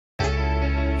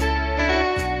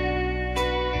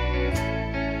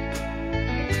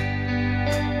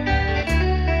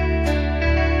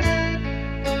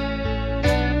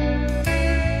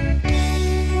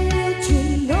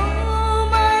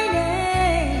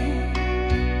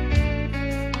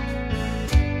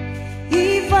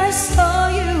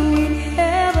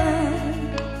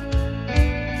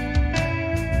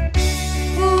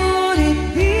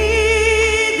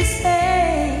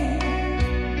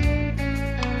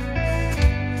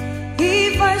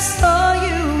saw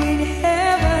you in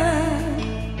heaven,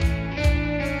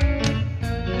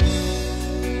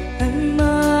 I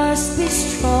must be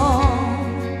strong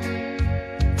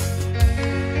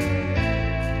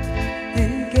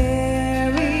and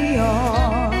carry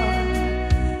on,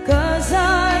 'cause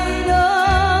I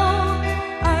know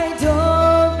I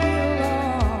don't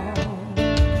belong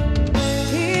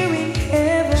here in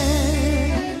heaven.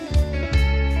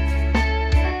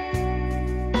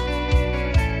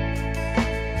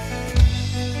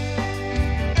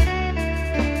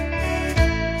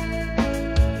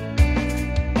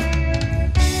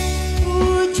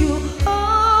 Would you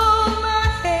hold my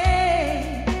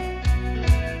hand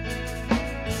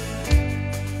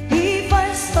if I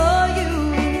saw you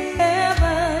in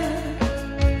heaven?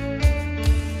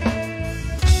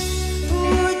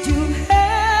 Would you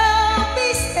help me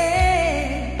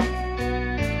stand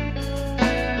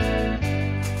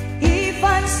if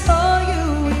I saw you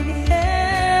in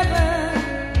heaven?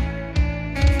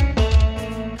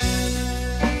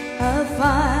 I'll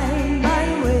find my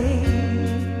way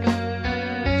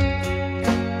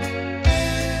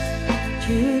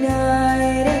through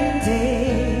night and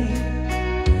day,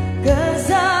 'cause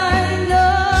I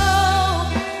know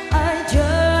I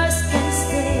just can't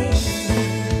stay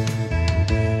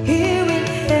here in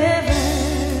heaven.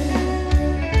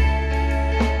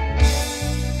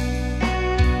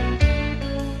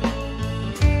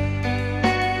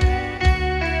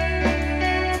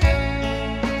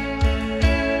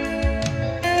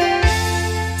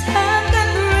 Time can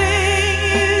bring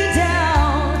you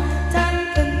down, time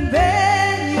can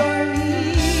bend your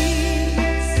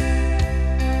knees,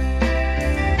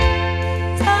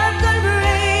 time can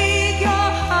break your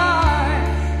heart,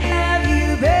 have you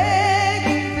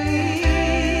begging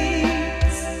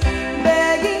please,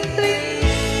 begging please.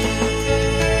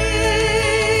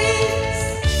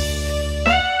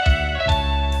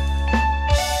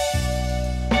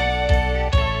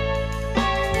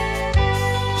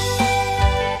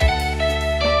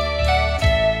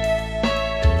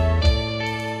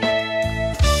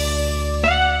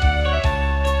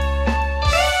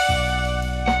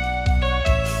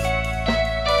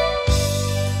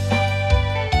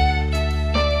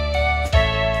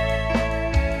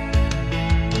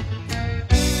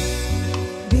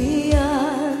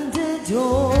 Beyond the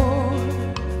door,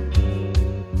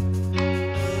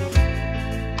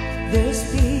 there's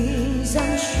peace.